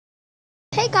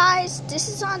guys, this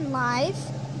is on live,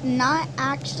 not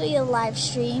actually a live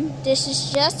stream. This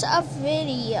is just a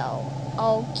video,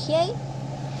 okay?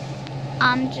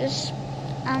 I'm just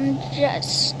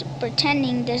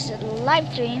pretending this is a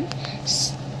live stream.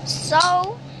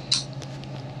 So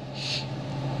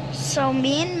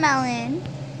me and Melon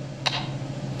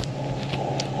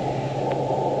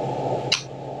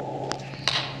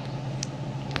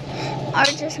are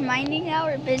just minding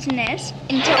our business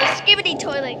until Skibidi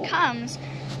Toilet comes.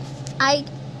 I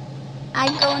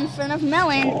go in front of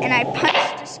Melon and I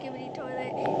punch the Skibidi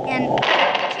Toilet and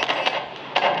kick it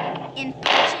and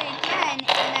punch it again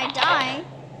and I die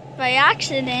by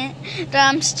accident, but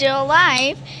I'm still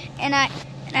alive and I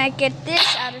get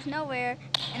this out of nowhere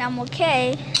and I'm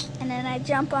okay, and then I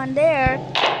jump on there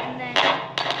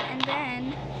and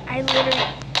then I literally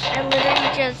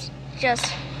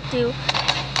just do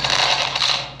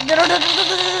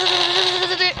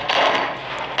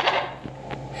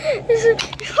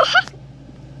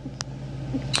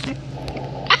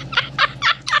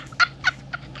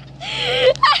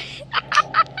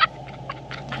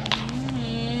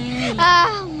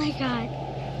oh my god.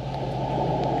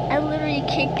 I literally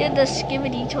kicked in the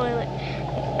Skibidi Toilet.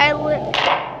 I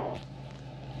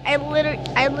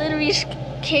literally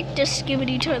kicked the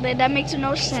Skibidi Toilet. That makes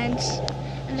no sense.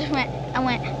 I just went.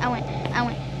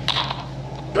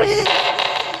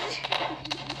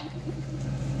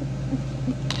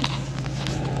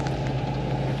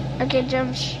 Okay,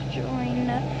 jumps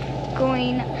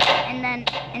going, and then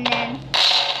Melon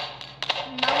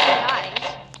dies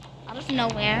out of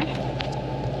nowhere.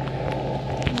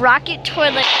 Rocket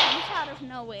Toilet comes out of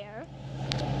nowhere.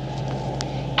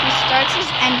 He starts his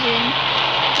engine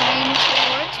going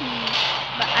towards me,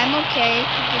 but I'm okay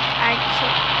because I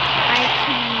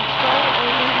can go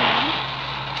over him.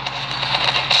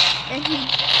 And he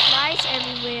flies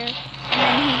everywhere, and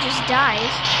then he just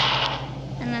dies.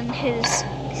 And then his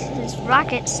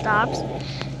rocket stops.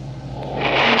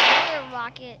 Another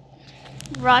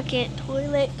rocket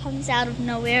toilet comes out of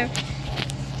nowhere.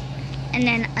 And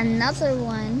then another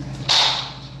one.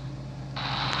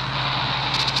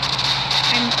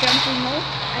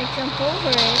 I jump over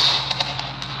it.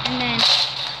 And then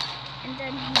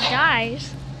he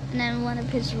dies. And then one of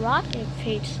his rocket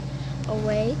fades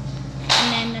away.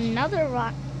 And then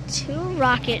two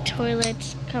rocket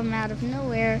toilets come out of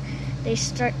nowhere. They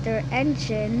start their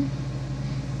engines.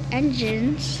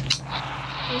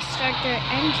 They start their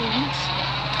engines.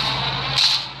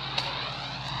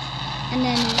 And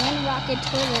then one rocket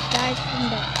toilet dies from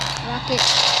the rocket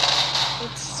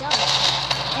itself.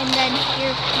 And then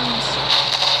here comes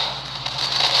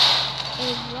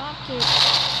a rocket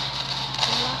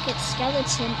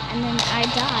skeleton, and then I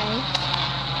die.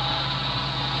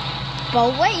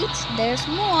 But wait, there's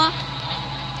more.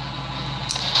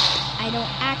 I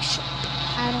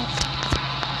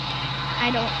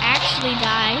don't actually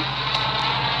die.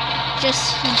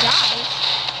 Just he dies.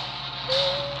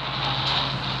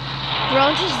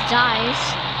 Bro just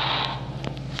dies.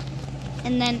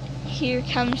 And then here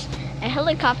comes a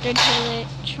helicopter toilet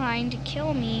trying to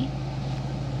kill me.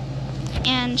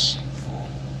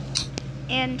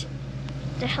 And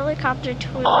the helicopter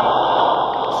toilet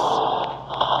goes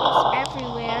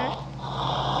everywhere.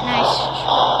 And I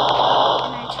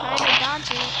try to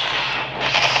dodge it.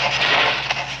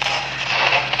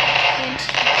 And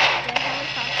the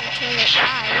helicopter toilet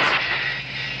dies.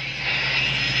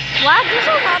 Wow, there's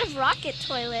a lot of rocket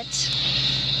toilets.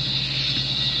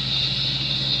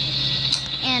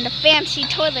 And a fancy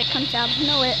toilet comes out of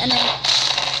nowhere, and I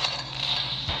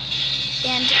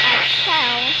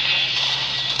fell,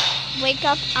 wake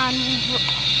up on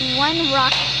one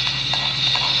rock,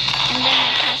 and then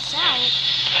I pass out.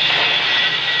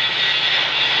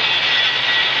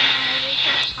 And I wake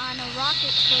up on a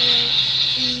rocket toilet,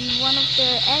 and one of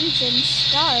their engines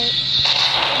start,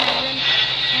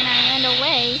 and I ran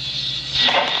away.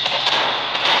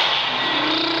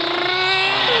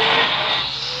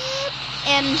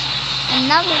 And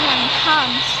another one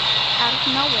comes out of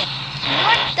nowhere.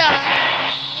 What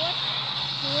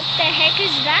the heck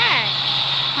is that?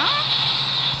 Huh?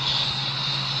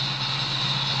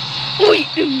 I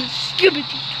am the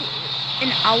Skibidi Toilet,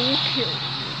 and I will kill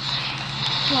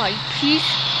you. By piece,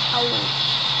 I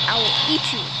will eat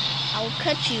you. I will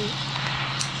cut you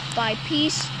by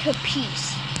piece to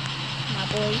piece, my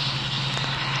boy.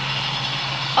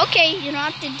 Okay, you don't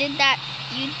have to do that.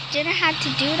 You didn't have to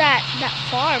do that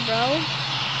far, bro.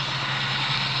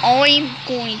 I'm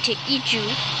going to eat you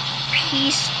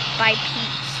piece by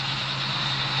piece.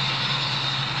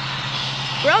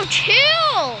 Bro,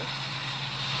 chill.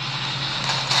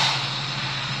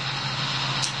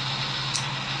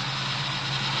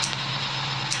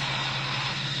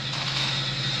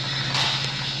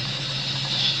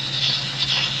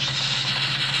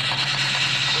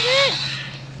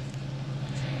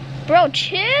 Bro,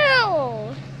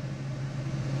 chill.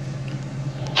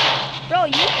 Bro,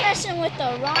 you messing with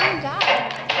the wrong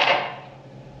guy.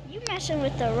 You messing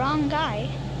with the wrong guy.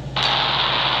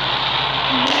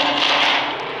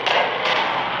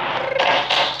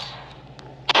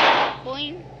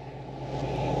 Boing.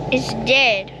 It's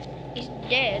dead. It's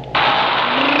dead.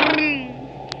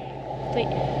 Wait.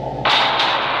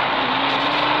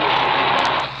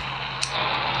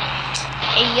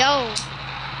 Hey yo.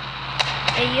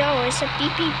 Hey yo, it's a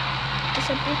pee-pee. It's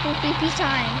a poo-poo pee-pee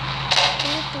time.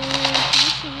 Poo-poo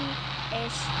pee-pee.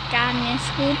 Está en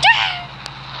su...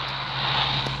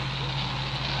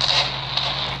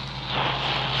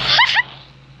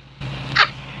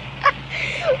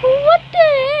 What the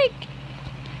heck?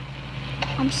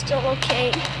 I'm still okay.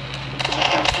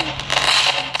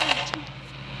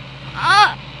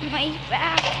 Ah, my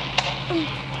back.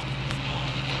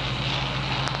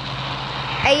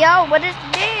 Hey yo, what is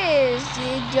this?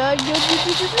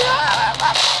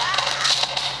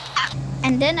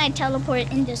 And then I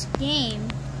teleport in this game.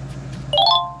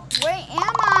 Where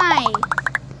am I?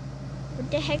 What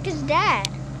the heck is that?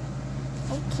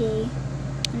 Okay,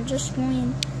 I'm just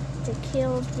going to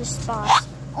kill this boss.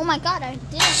 Oh my god, I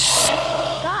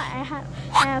forgot I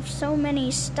have so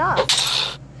many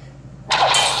stuff.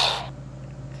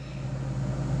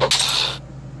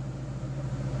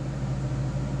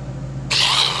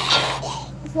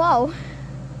 Whoa.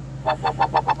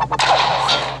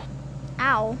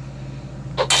 Ow.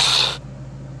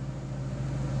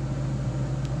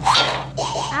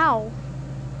 Ow.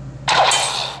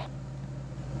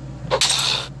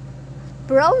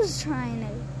 Bro's trying to...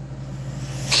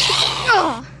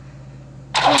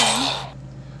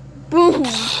 Boom. Boom.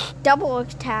 Double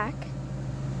attack.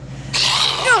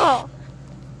 Boom.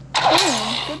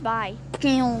 Goodbye.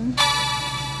 Boom.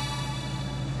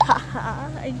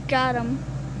 Haha, I got him.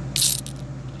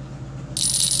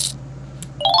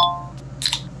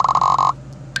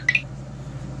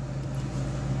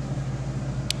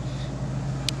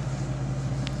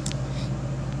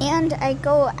 And I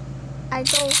go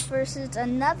versus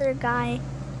another guy,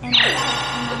 and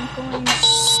I'm going to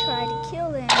try to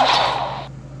kill him.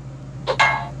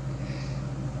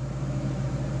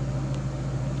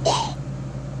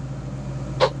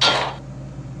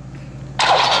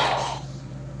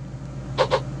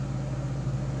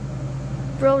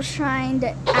 Bro's trying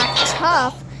to act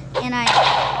tough, and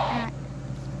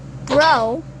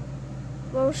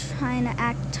Bro's trying to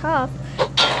act tough.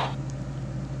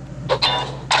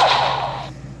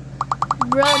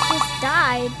 Bro just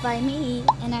died by me,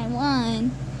 and I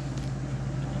won.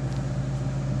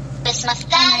 And I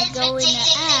go in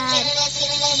the ad.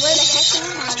 Where the heck am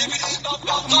I? And I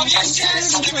see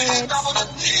security turrets.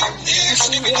 I see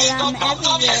I'm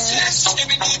everywhere.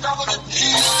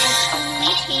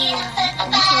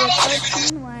 And I turn into a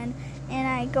 13-1, and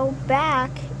I go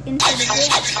back into the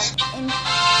game, and I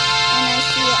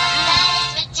see an ad.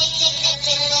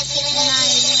 And I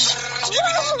win.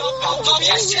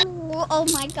 Oh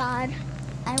my god,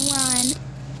 I won.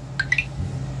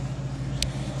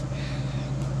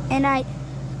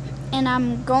 And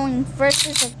I'm going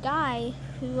versus a guy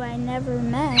who I never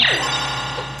met.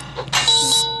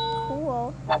 He's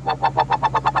cool. And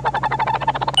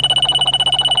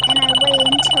I wait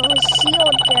until his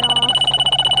shield get off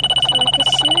so I can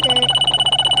shoot it.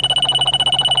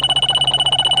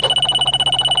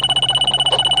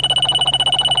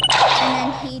 And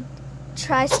then he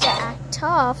tries to act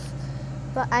tough,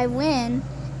 but I win,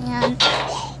 and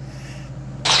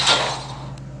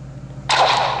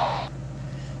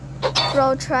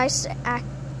Bro tries to act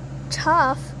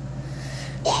tough,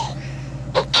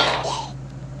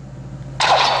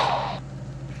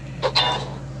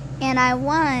 and I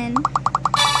won.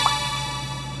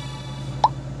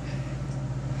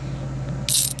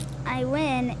 I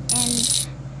win, and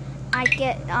I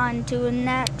get on to the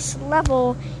next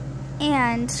level,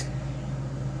 and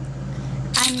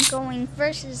I'm going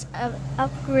versus an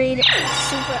upgraded,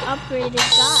 super upgraded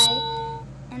guy,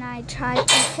 and I try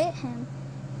to hit him.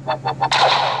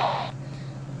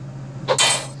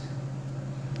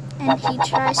 And he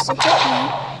tries to hit me,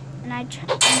 and I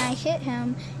hit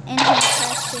him, and he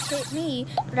tries to hit me,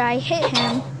 but I hit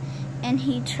him, and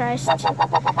he tries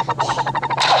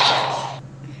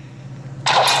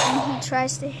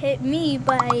to hit me,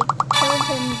 but I killed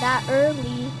him that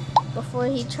early before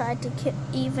he tried to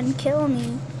even kill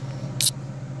me.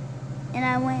 And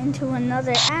I went into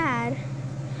another ad.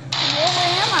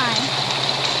 Where am I?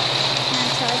 And I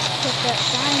tried to pick up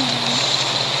diamond.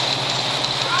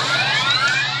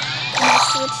 And I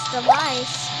switched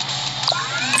device.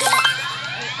 And I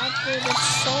upgraded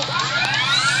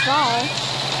Saul.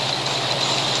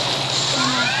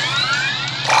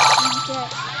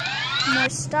 get more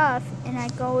stuff, and I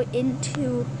go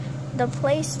into the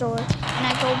Play Store, and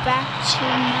I go back to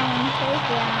Melon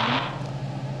Playground,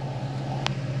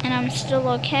 and I'm still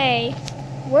okay.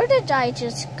 Where did I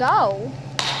just go?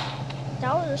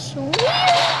 That was weird.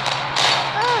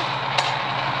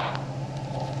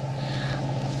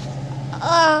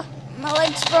 My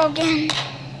leg's broken.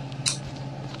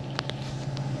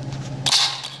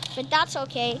 But that's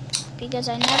okay, because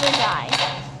I never die.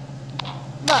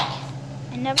 Look,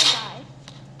 I never die.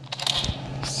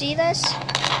 See this?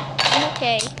 I'm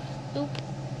okay. Oop.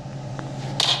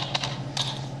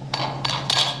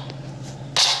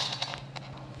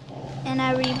 And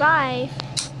I revive,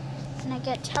 and I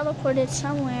get teleported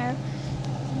somewhere.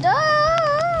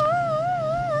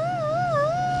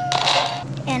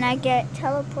 And I get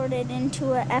teleported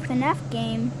into a FNF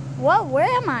game. Whoa, where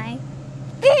am I?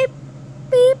 Beep,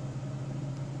 beep.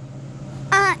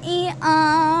 I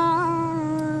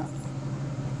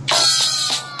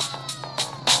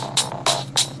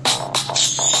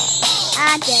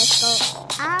just go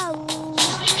out.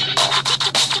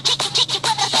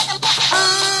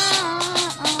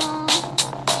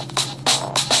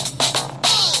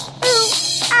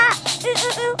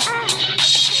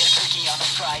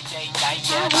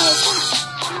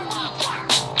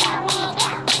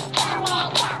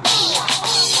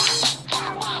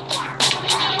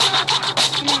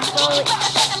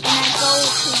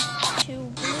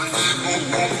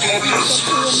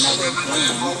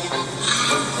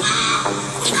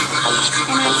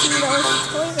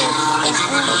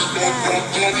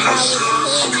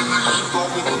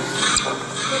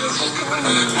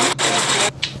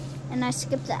 And I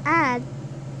skip the ad.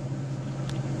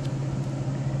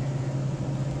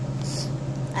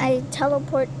 I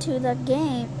teleport to the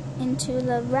game, into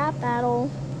the rap battle.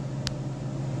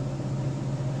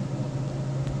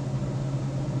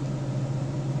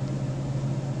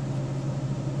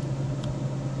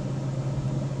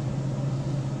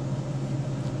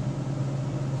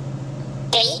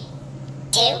 Three,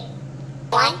 2,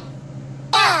 1,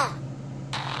 go!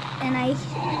 And I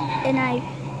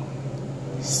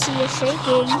see it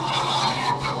shaking.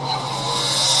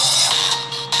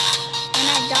 And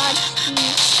I dodged the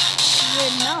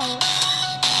weird note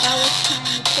that was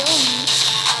trying to kill me.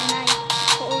 And I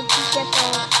told to get the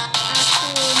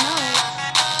actual note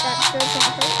that doesn't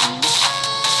hurt me.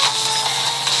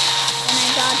 And I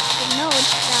dodged the note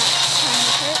that's trying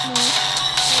to hurt me.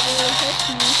 That really hurts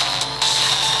me.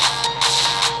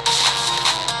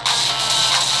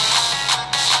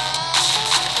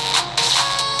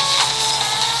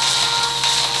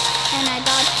 And I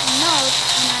dodged the note,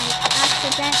 and I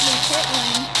accidentally hit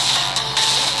one.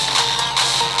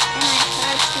 And I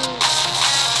tried to,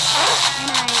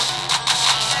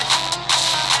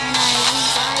 and I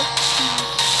revived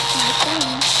my thing,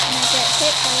 and I get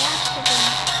hit by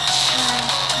accident.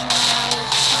 And I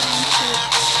was trying to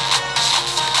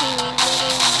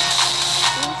literally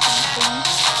do something,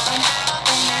 and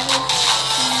then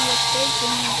everything was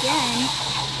breaking again.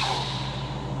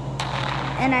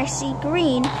 And I see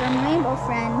Green from Rainbow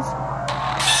Friends.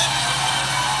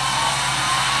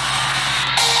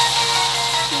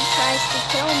 He tries to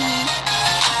kill me,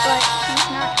 but he's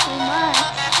not too much.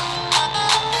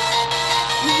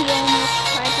 And he almost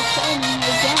tried to kill me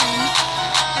again,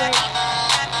 but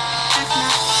he's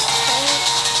not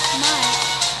so much.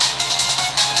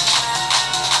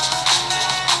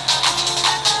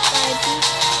 But I beat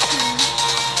him,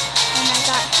 and I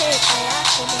got hit by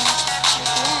accident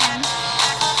again.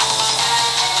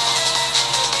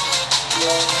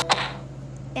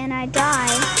 And I die,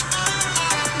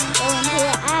 and go into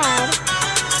an ad,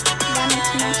 that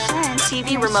makes no sense. TV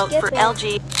and I remote skip for it,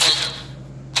 LG.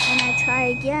 And I try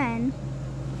again.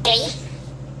 3,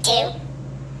 2,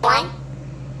 1,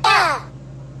 go!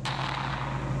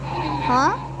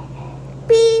 Huh?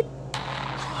 Beep.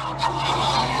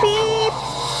 Beep.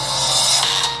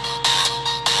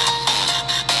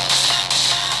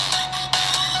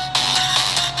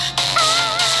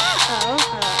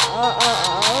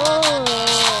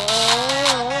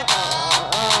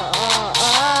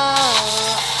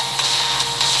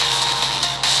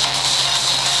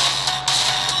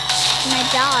 And I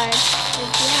dodge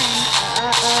again.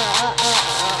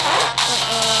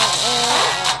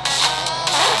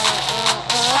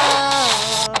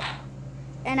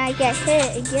 And I get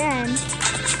hit again.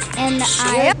 And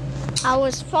I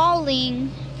was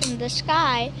falling from the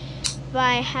sky, but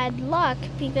I had luck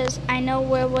because I know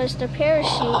where was the parachute,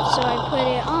 so I put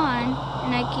it on,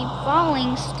 and I keep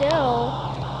falling still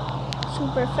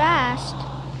super fast,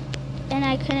 and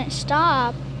I couldn't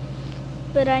stop.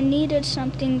 But I needed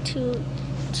something to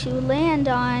land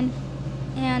on,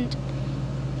 and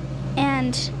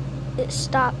and it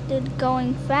stopped it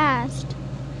going fast.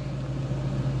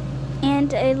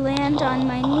 And I land on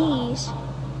my knees.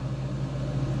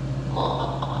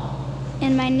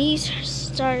 And my knees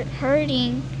start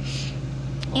hurting.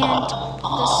 And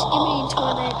the Skibidi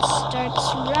toilet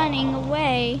starts running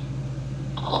away.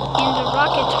 And the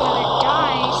rocket toilet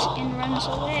dies and runs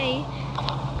away.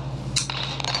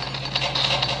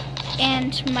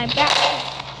 And my back,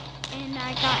 and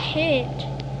I got hit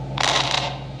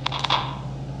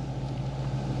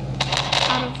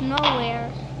out of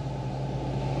nowhere.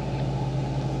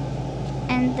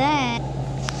 And then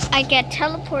I get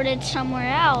teleported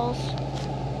somewhere else.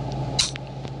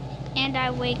 And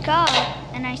I wake up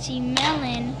and I see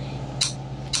Melon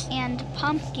and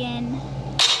Pumpkin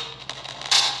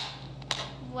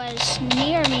was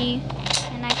near me,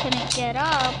 and I couldn't get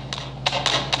up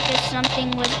because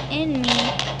something was in me,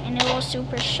 and it was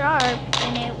super sharp,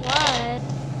 and it was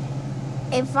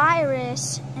a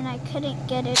virus, and I couldn't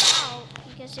get it out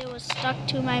because it was stuck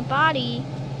to my body,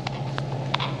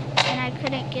 and I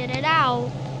couldn't get it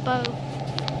out, but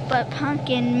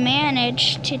Pumpkin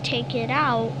managed to take it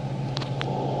out.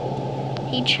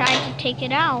 He tried to take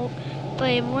it out, but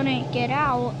it wouldn't get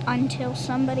out until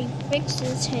somebody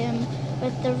fixes him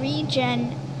with the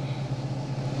regen,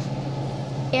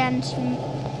 and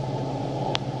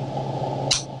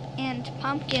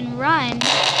Pumpkin run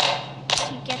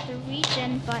to get the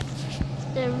regen, but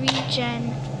the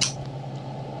regen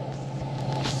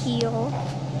healed,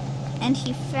 and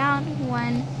he found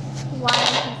one while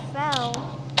he fell.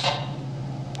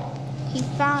 He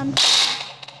found one,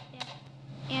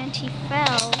 and he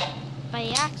fell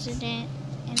by accident,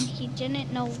 and he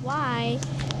didn't know why,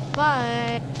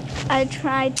 but I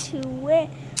tried to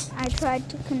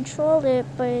control it,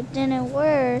 but it didn't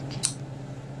work.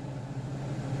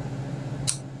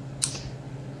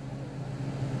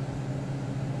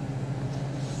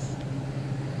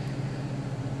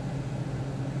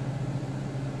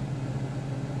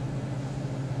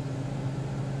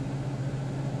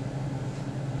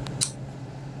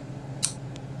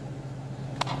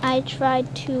 I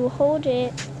tried to hold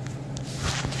it,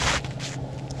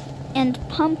 and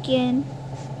Pumpkin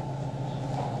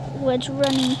was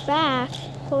running back,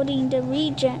 holding the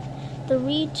regen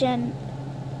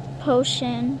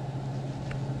potion,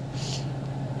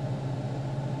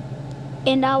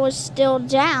 and I was still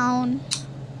down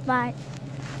by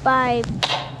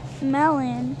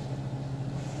Melon.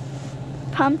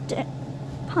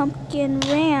 Pumpkin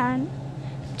ran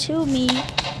to me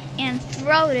and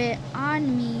threw it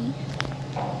on me.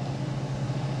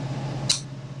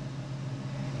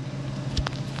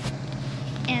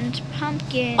 And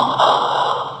Pumpkin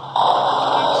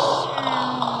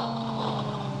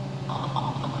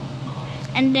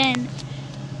and then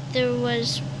there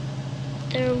was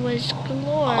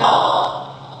Glor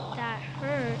that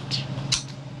hurt,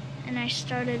 and I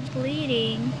started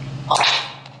bleeding,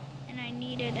 and I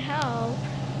needed help,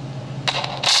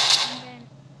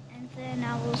 and then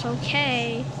I was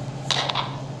okay,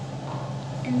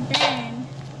 and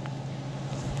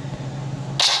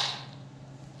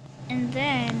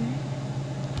then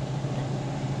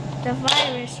the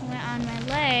virus went on my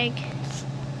leg,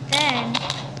 then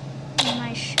in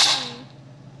my shoe.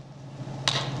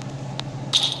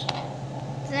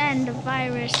 Then the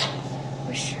virus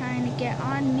was trying to get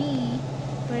on me,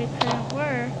 but it couldn't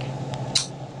work.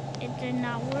 It did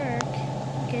not work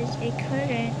because it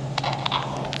couldn't.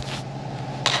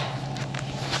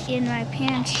 And my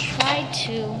pants tried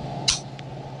to,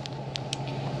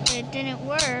 but it didn't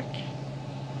work.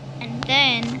 And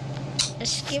then the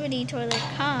Skibidi toilet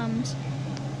comes,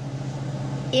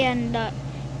 and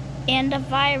the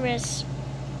virus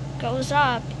goes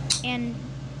up and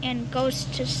goes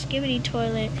to Skibidi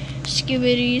toilet.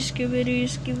 Skibidi, Skibidi,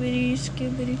 Skibidi,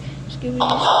 Skibidi, Skibidi,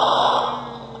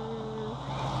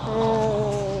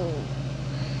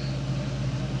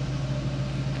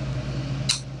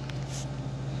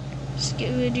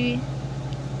 Skibidi,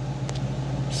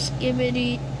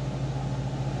 Skibidi,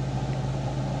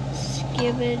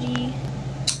 Skibidi,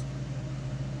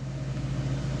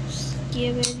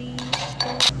 Skibidi.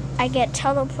 I get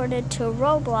teleported to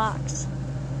Roblox,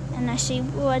 and I see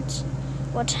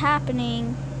what's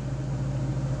happening,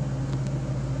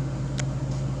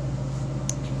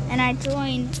 and I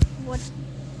join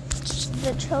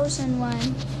the chosen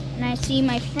one, and I see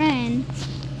my friend,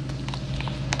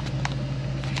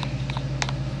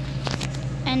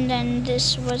 and then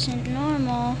this wasn't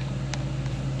normal.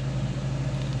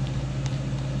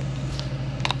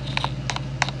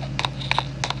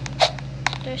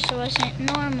 This wasn't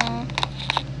normal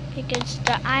because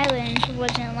the island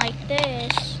wasn't like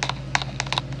this.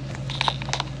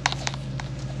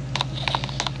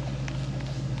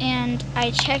 and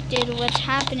I checked it what's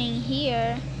happening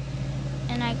here,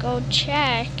 and I go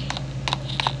check.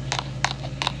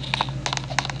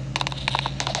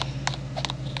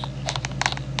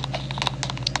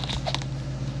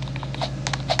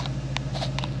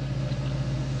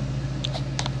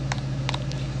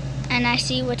 And I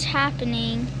see what's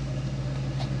happening.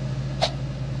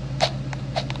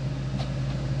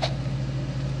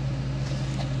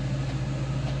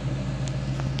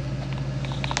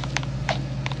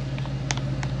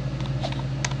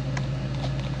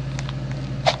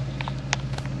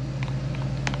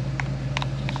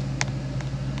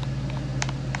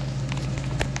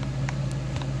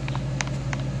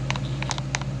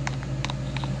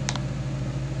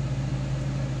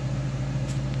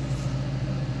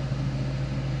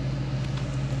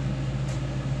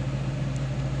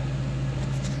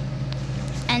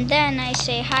 And then I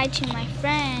say hi to my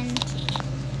friend.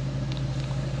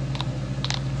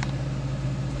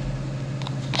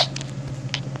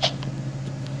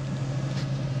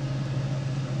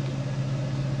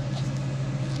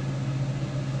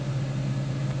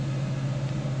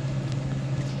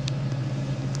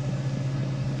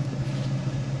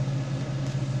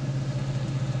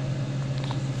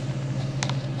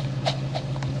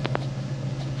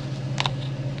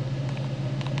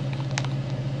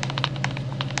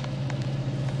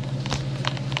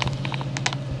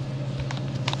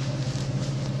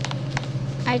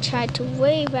 I tried to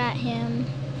wave at him,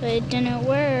 but it didn't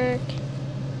work.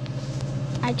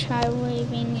 I tried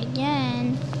waving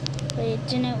again, but it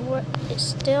didn't work. It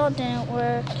still didn't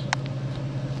work.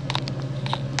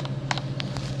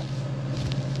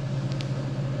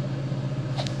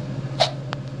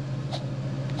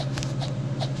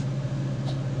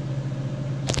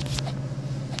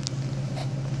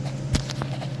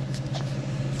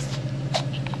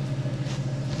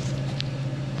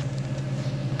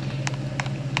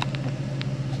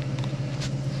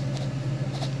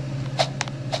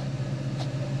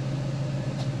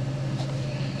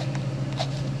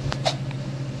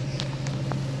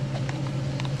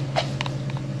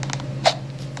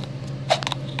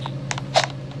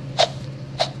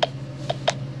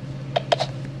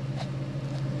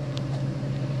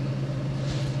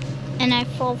 And I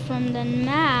fall from the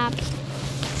map,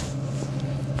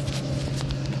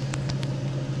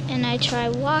 and I try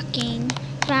walking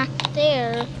back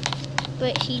there,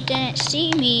 but he didn't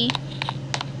see me,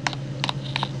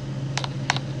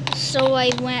 so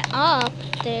I went up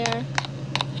there.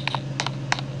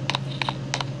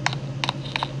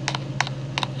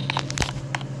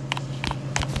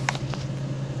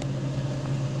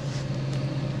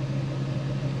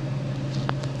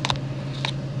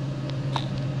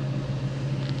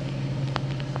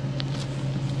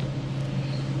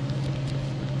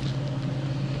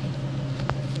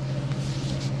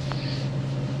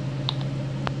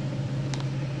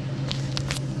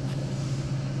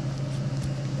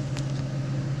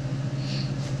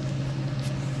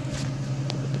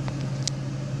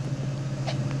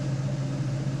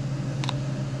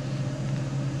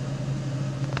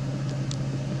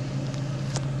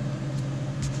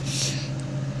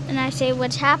 And I say,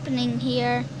 what's happening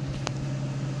here?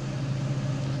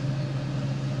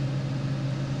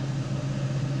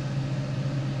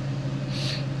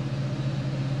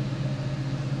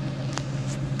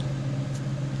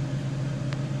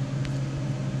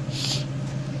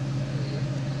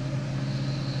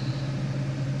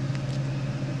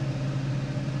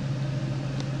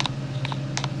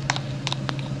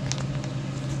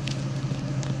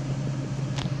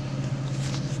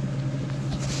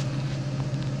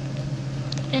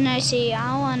 And I say,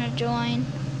 I want to join.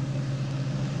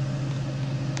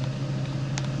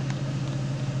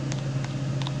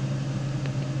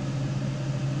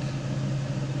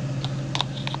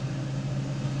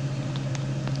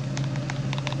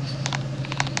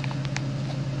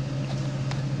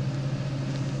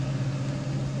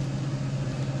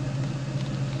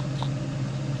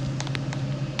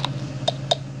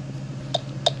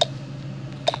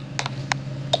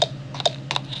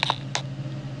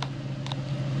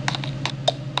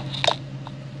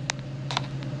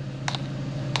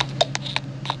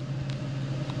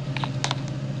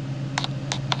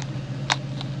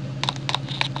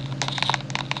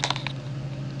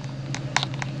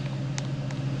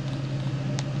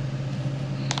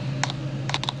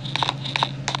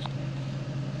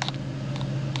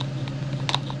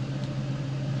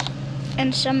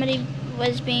 And somebody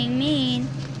was being mean.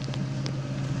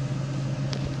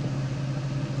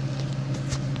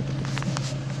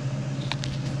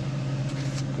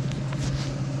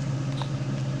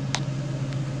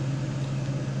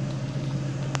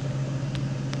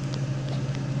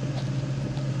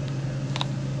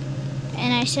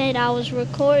 I said I was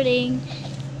recording,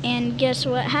 and guess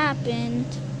what happened?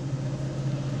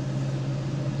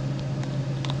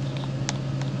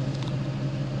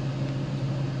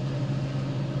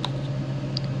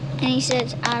 And he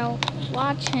says, I don't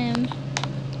watch him.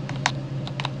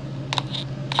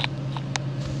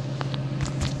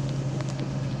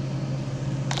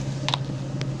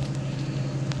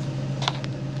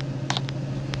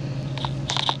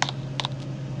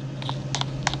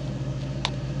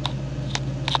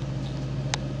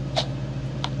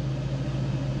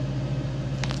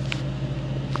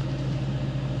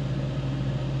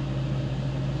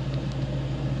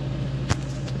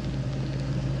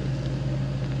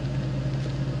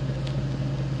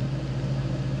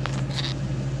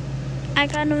 I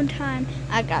got no time.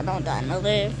 I got no time to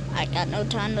live. I got no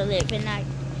time to live, and I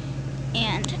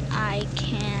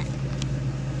can't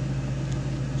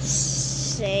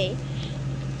say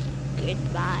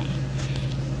goodbye.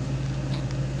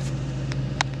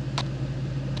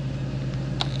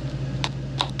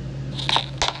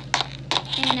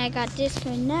 And I got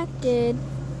disconnected,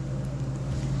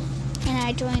 and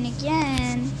I joined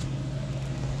again.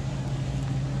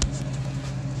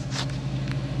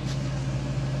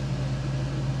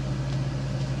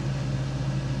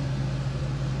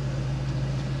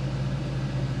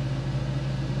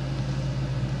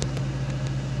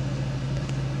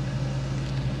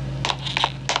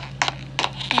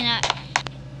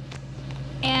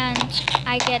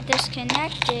 I get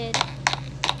disconnected,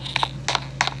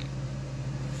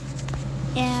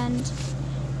 and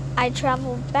I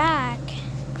travel back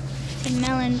to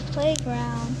Melon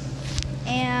Playground,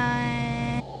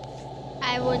 and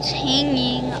I was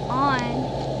hanging on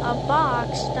a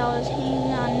box that was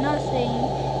hanging on nothing,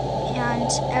 and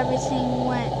everything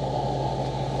went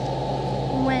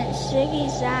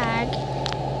ziggy-zag,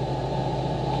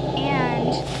 and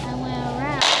I went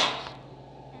around,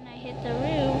 and I hit the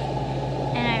roof,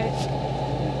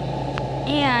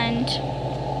 and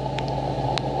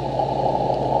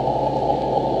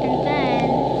then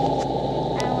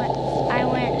I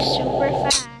went super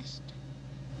fast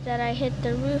that I hit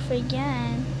the roof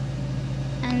again,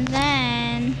 and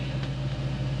then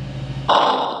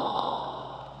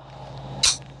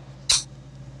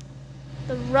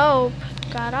the rope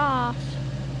got off,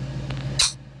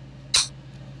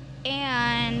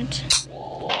 and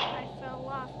I fell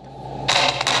off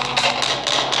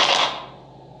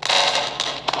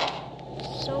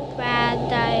so bad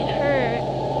that it hurt,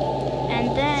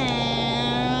 and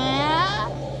then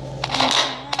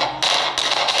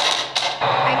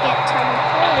I get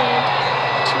teleported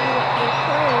to a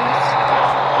place,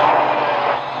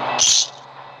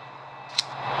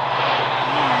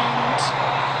 and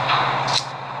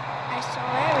I saw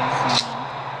everything.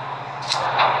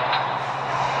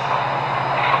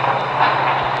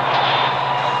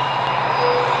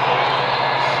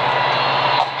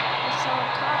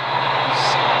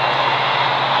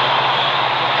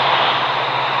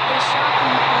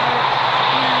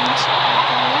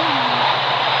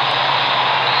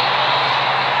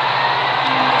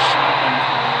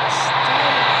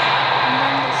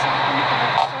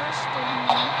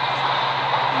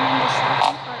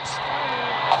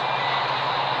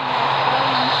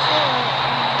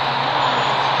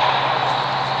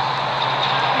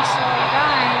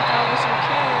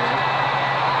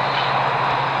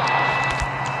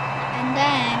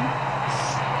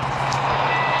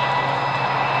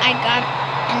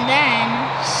 And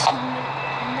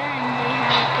then they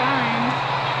had a gun.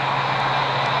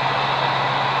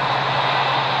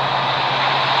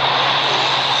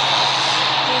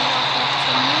 They walked up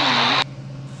to me.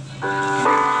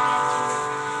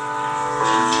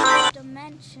 And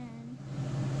dimension.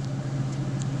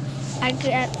 I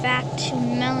get back to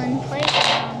Melon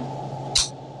Playground.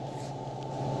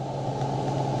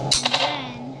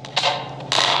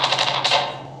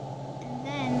 And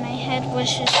then my head was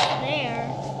just there,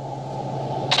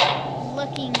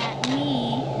 looking at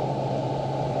me.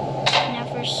 It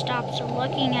never stopped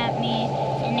looking at me,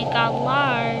 and it got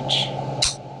large,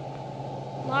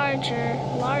 larger,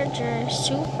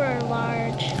 super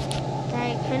large, that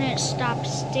I couldn't stop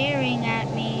staring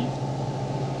at me.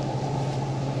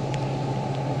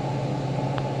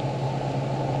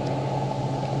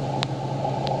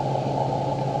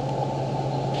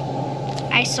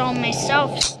 I saw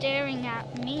myself staring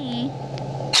at me.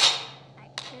 I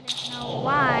couldn't know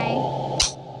why.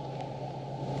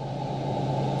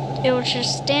 It was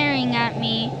just staring at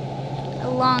me a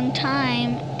long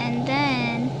time, and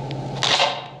then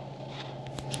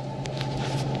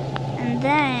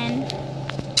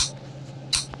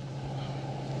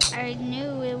I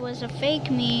knew it was a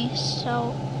fake me,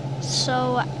 so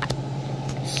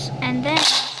And then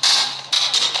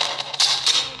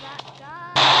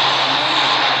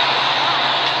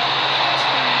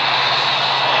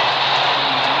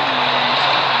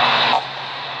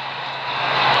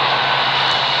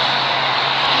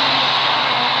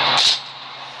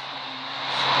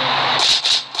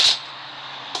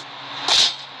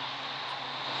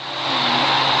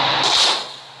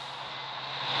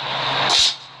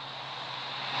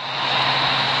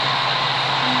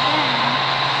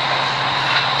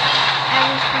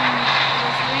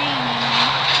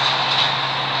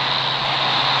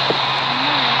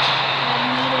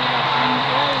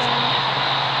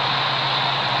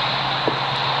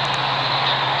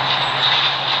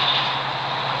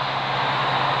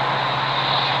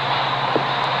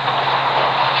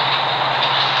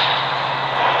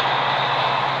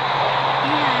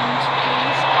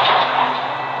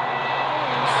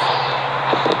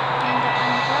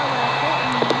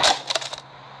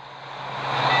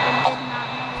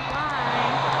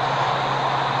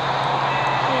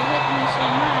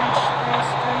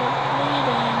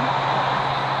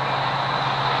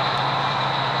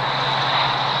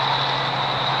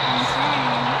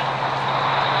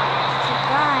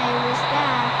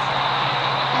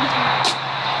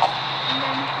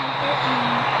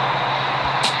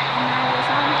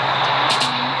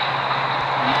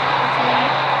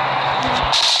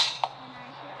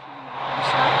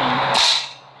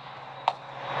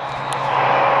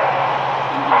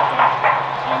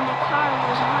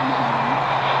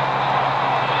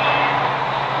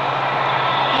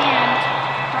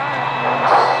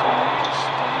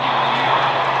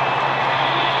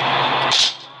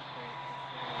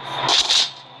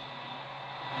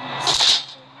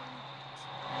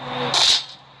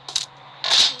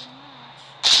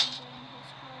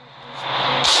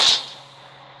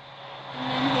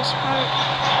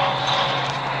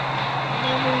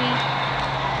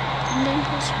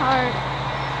his heart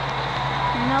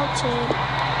melted,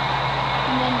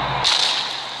 and then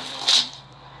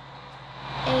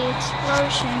a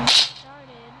explosion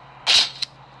started,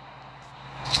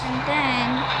 and then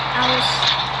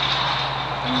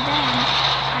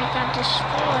I got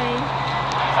destroyed,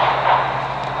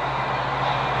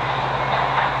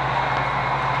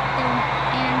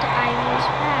 and I was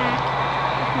back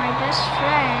with my best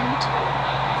friend,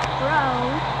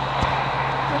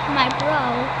 my bro.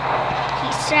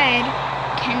 He said,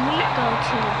 "Can we go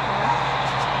to her?"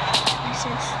 I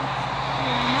said,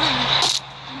 "Why not?"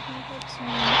 And he hits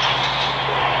me,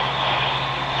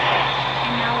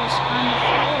 and I was on the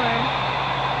floor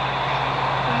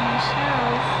by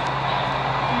myself,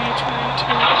 and I tried to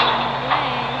run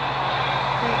away,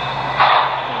 but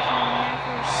he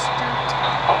never stopped.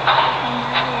 He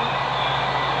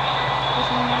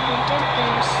never did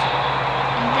this.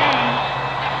 And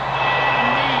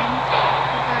then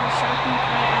he got a shopping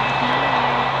cart out of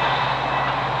nowhere,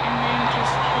 and then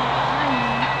just put it on me,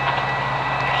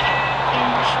 and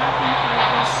the shopping cart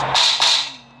was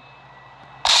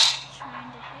trying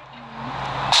to hit me,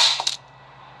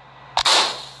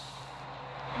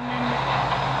 and then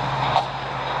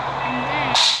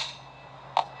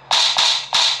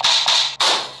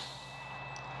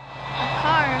a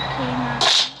car came out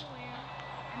of nowhere,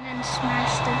 and then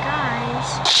smashed the guys.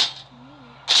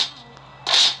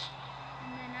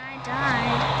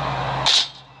 Died,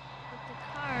 but the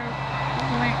car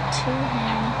went to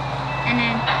him and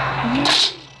then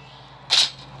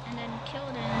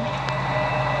killed him,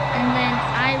 and then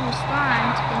I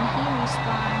respawned and he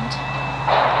respawned,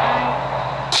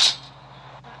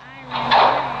 but I ran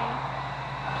away,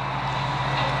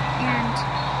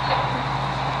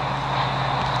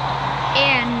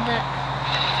 and the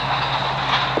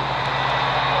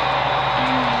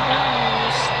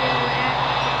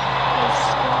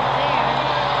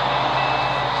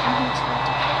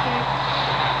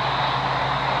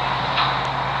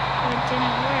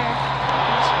didn't work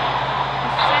because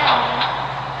he fell.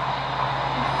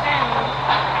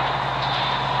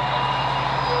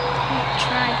 He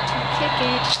tried to kick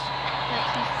it, but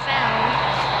he fell,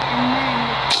 and then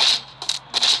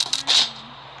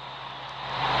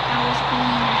I was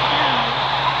being held,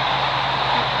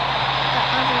 but the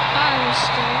other car was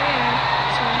still there,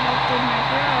 so I lifted my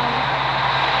bro,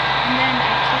 and then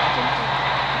I kicked the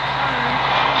car.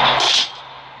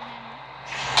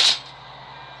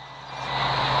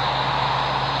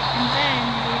 And then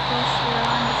we both were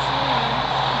on the floor.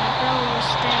 My bro was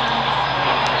dead on the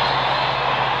floor.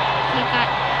 He got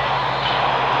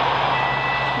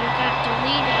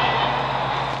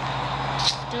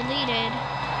deleted.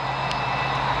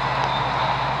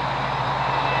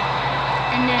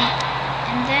 And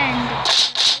then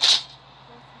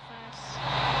both of us.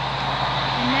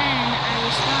 And then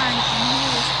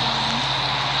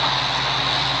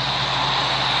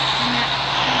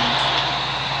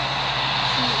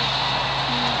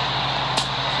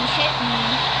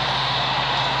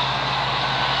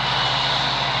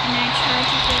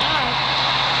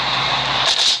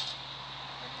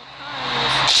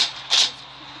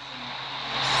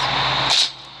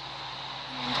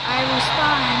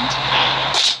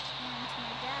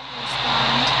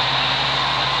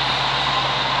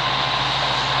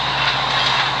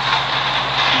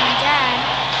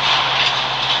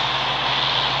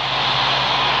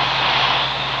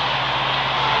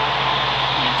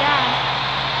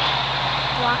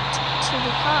walked to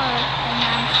the car and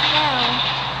I fell.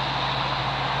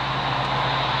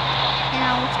 And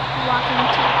I was walking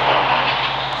to the car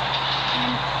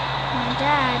and my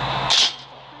dad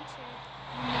punched it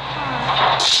in the car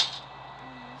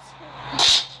and was hitting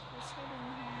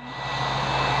him as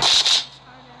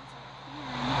hard as I can.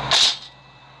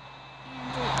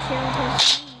 And it killed his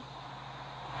knee.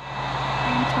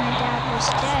 And my dad was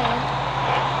dead.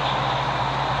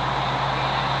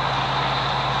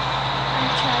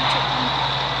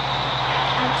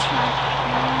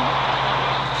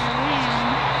 I ran.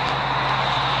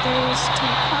 There was 2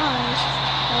 cars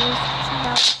that was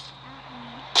at me.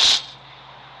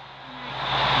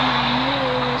 And I knew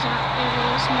it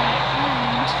was my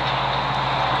end.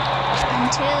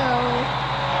 Until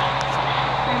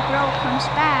my bro comes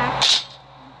back.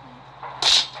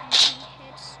 And he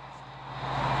hits.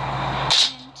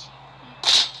 And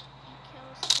he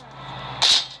kills stuff.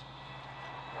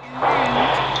 And then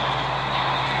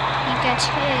he gets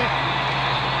hit.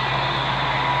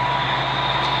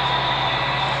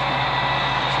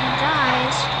 He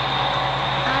dies.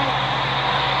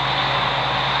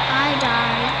 I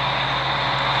died.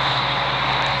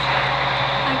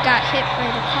 I got hit by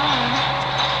the car.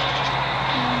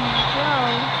 And my bro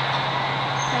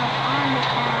fell on the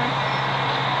car.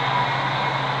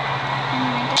 And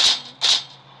my dad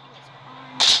was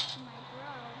on my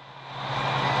bro.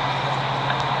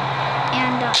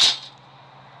 And the car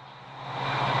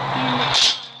was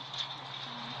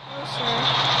coming closer,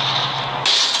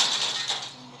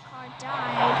 and the car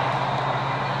died.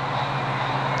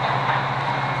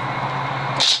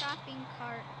 The shopping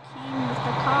cart came with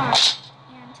the car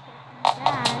and hit my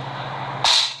dad,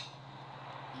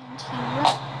 and he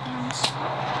went, and me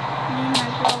and my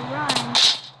bro run,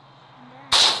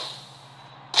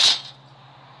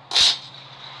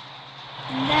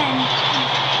 and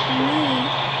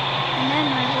then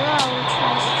my bro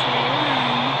tries to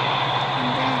run, and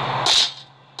then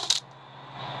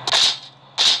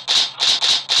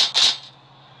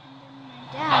my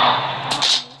dad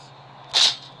dies.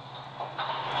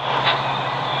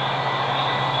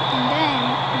 And then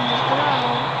my bro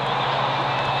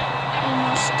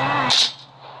almost died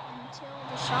until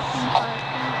the shopping cart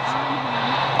went on him,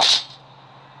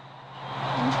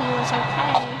 and he was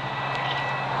okay.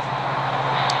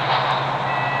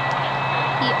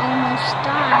 He almost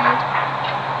died.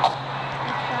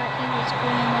 I thought he was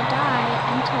going to die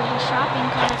until the shopping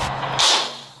cart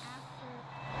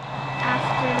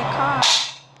after the car.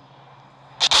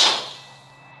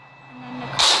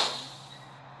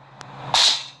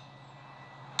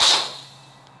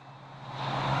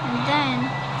 And then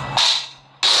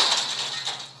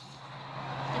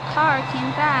the car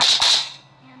came back,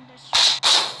 and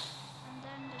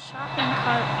then the shopping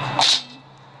cart came.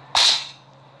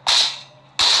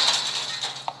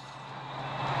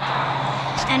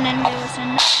 And then there was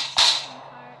another shopping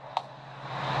cart.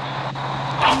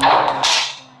 And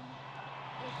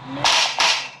it knew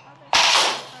that the other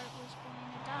shopping cart was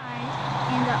going to die,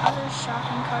 and the other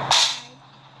shopping cart died.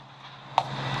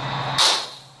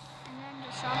 And then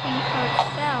the shopping cart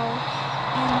fell,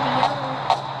 and then the car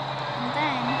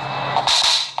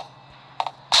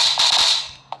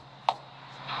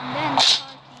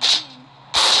came in, and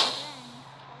then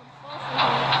killed both of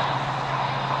them.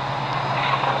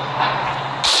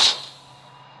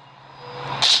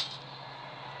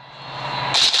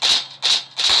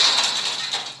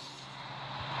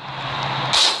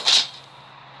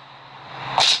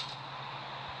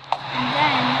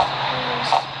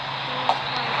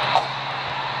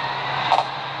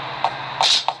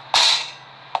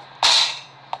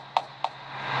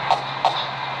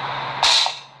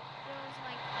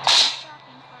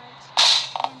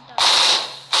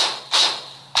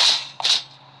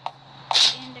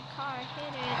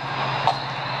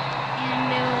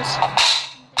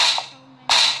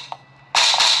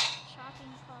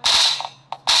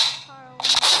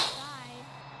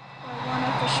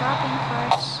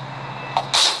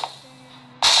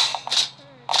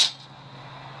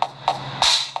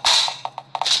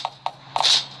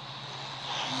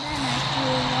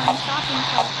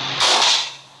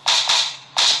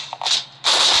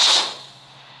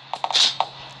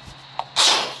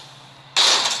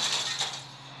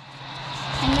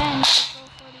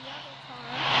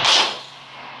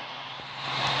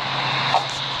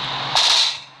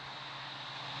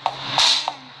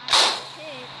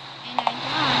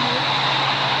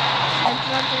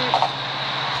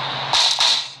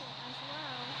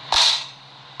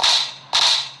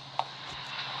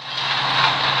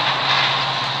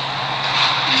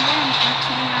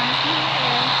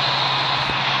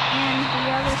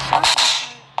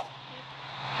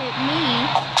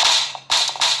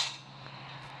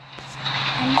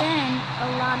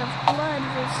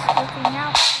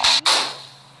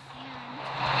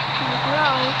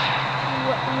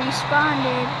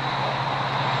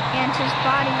 and his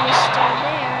body was still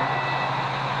there.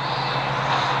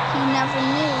 He never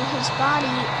knew his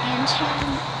body and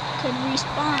him could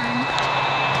respawn.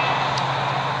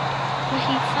 What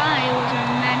he thought it was an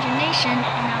imagination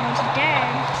and I was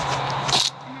dead.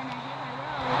 And then I hit my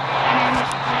row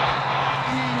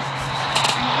and then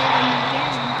I hit him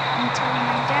again until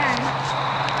my dad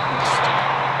touched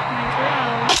my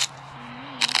row and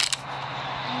me.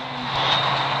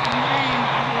 And then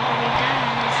everybody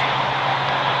dies.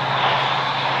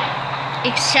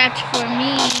 Except for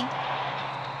me.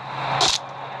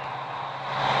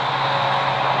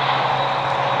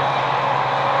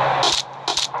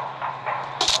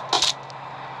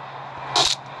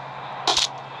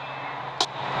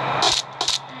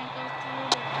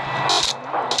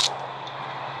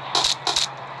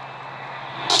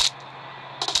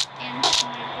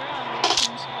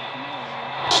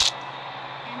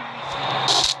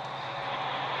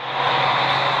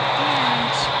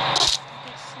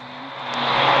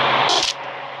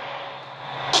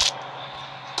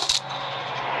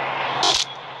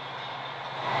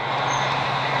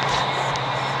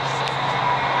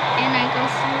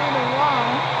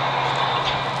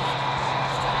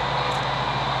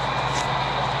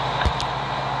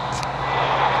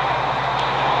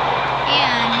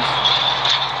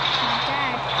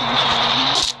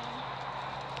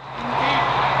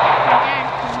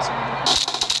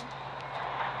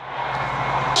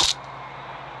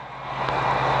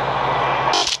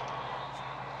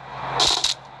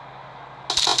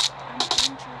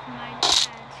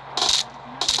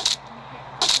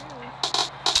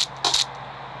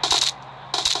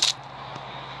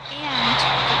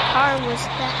 Was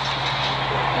that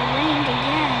it rained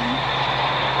again.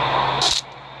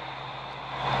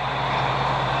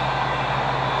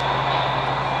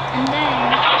 And then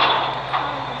the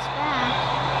car was back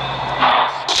and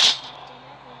distracted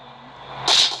everyone.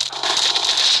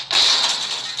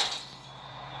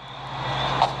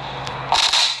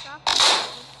 The shopping cart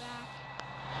was back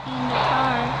and the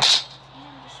car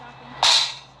and the shopping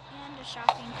cart and the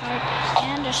shopping cart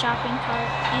and the shopping cart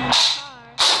and the car.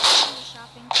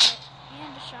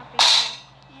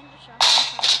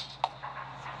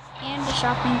 And the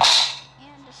shopping cart,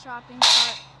 and the shopping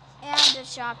cart, and the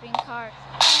shopping cart,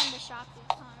 and the shopping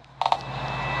cart,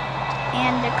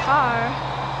 and the car.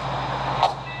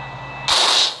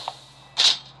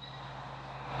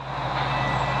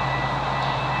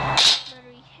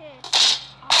 Literally hit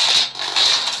all of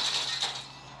it,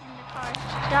 and the car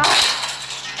stopped,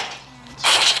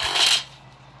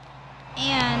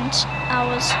 and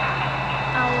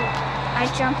I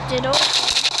jumped it over.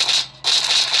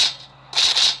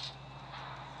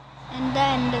 And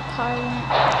then the car went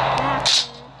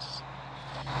backwards.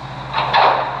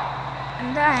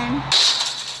 And then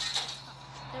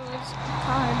there was a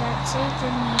car that saved me.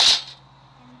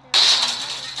 And there was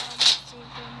another car that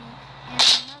saved me. And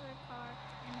another car,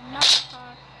 and another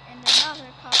car, and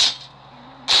another car,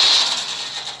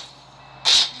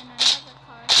 and another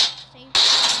car saved me.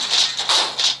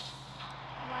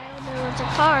 While there was a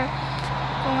car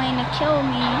going to kill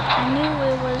me, I knew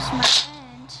it was my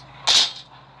end.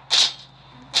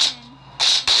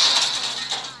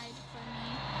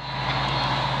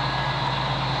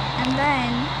 And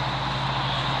then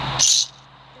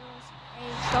there was a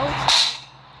ghost.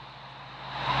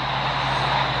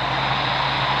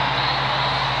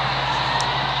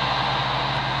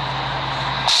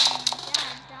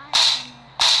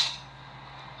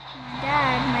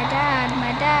 My dad died from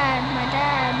it.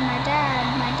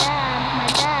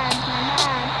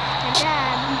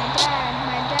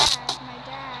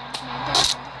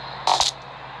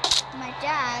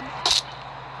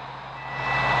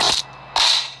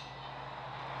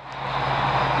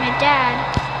 My dad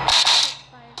hit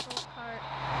by a go-kart.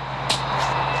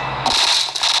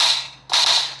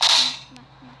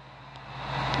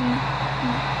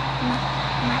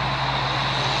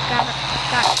 Got hit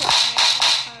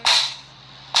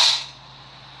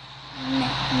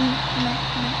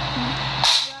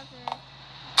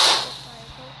by a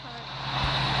go-kart.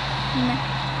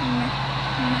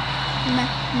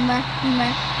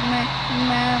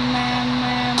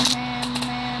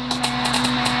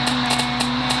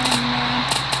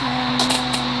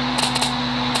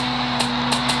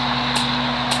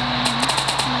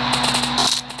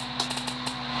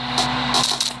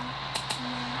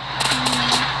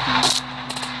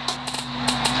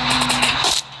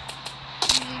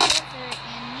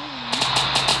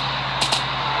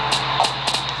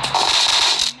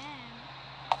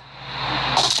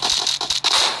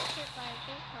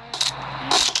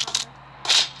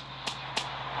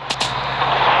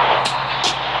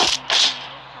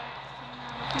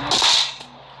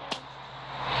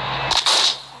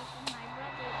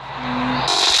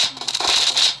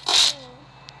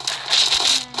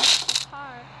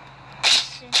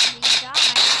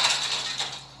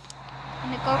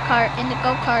 in the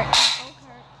go-kart.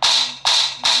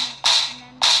 And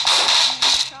then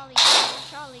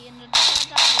Charlie, and the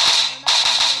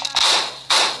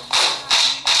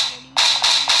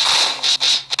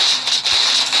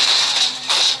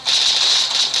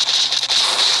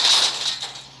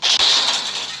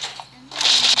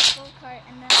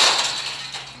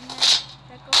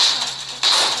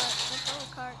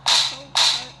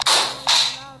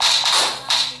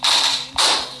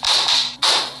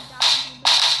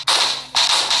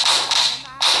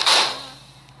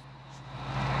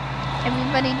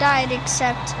everybody died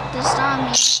except the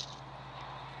zombie.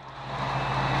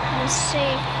 It was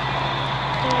safe.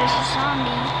 There was a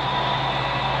zombie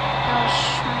that was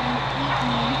trying to eat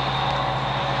me.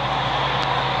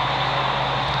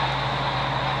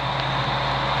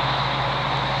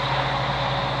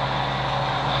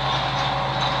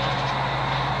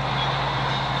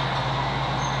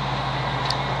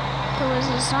 There was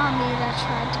a zombie that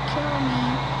tried to kill me.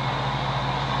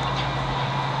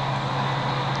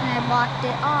 I blocked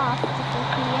it off with the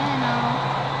piano,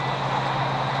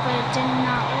 but it did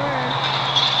not work.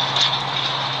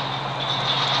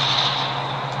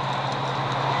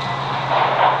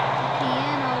 The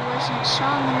piano wasn't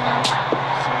strong enough,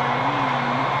 so I ran.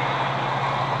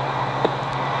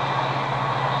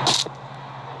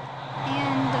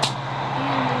 And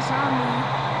the zombie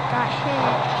got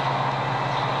hit.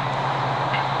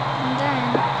 And then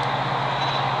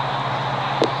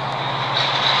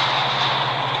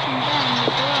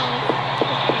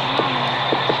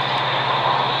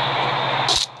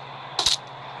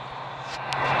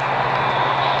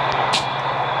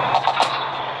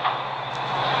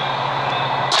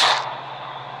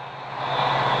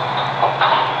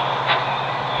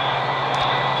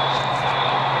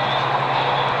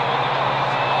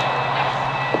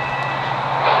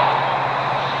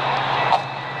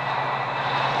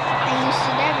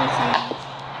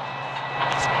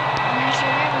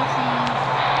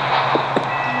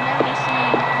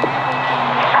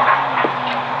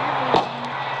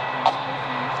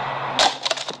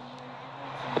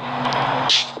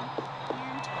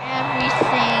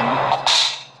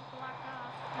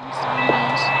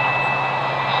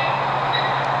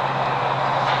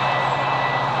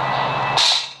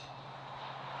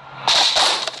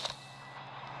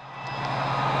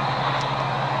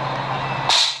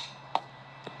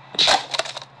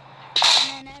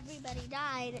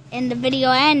and the video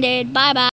ended. Bye bye.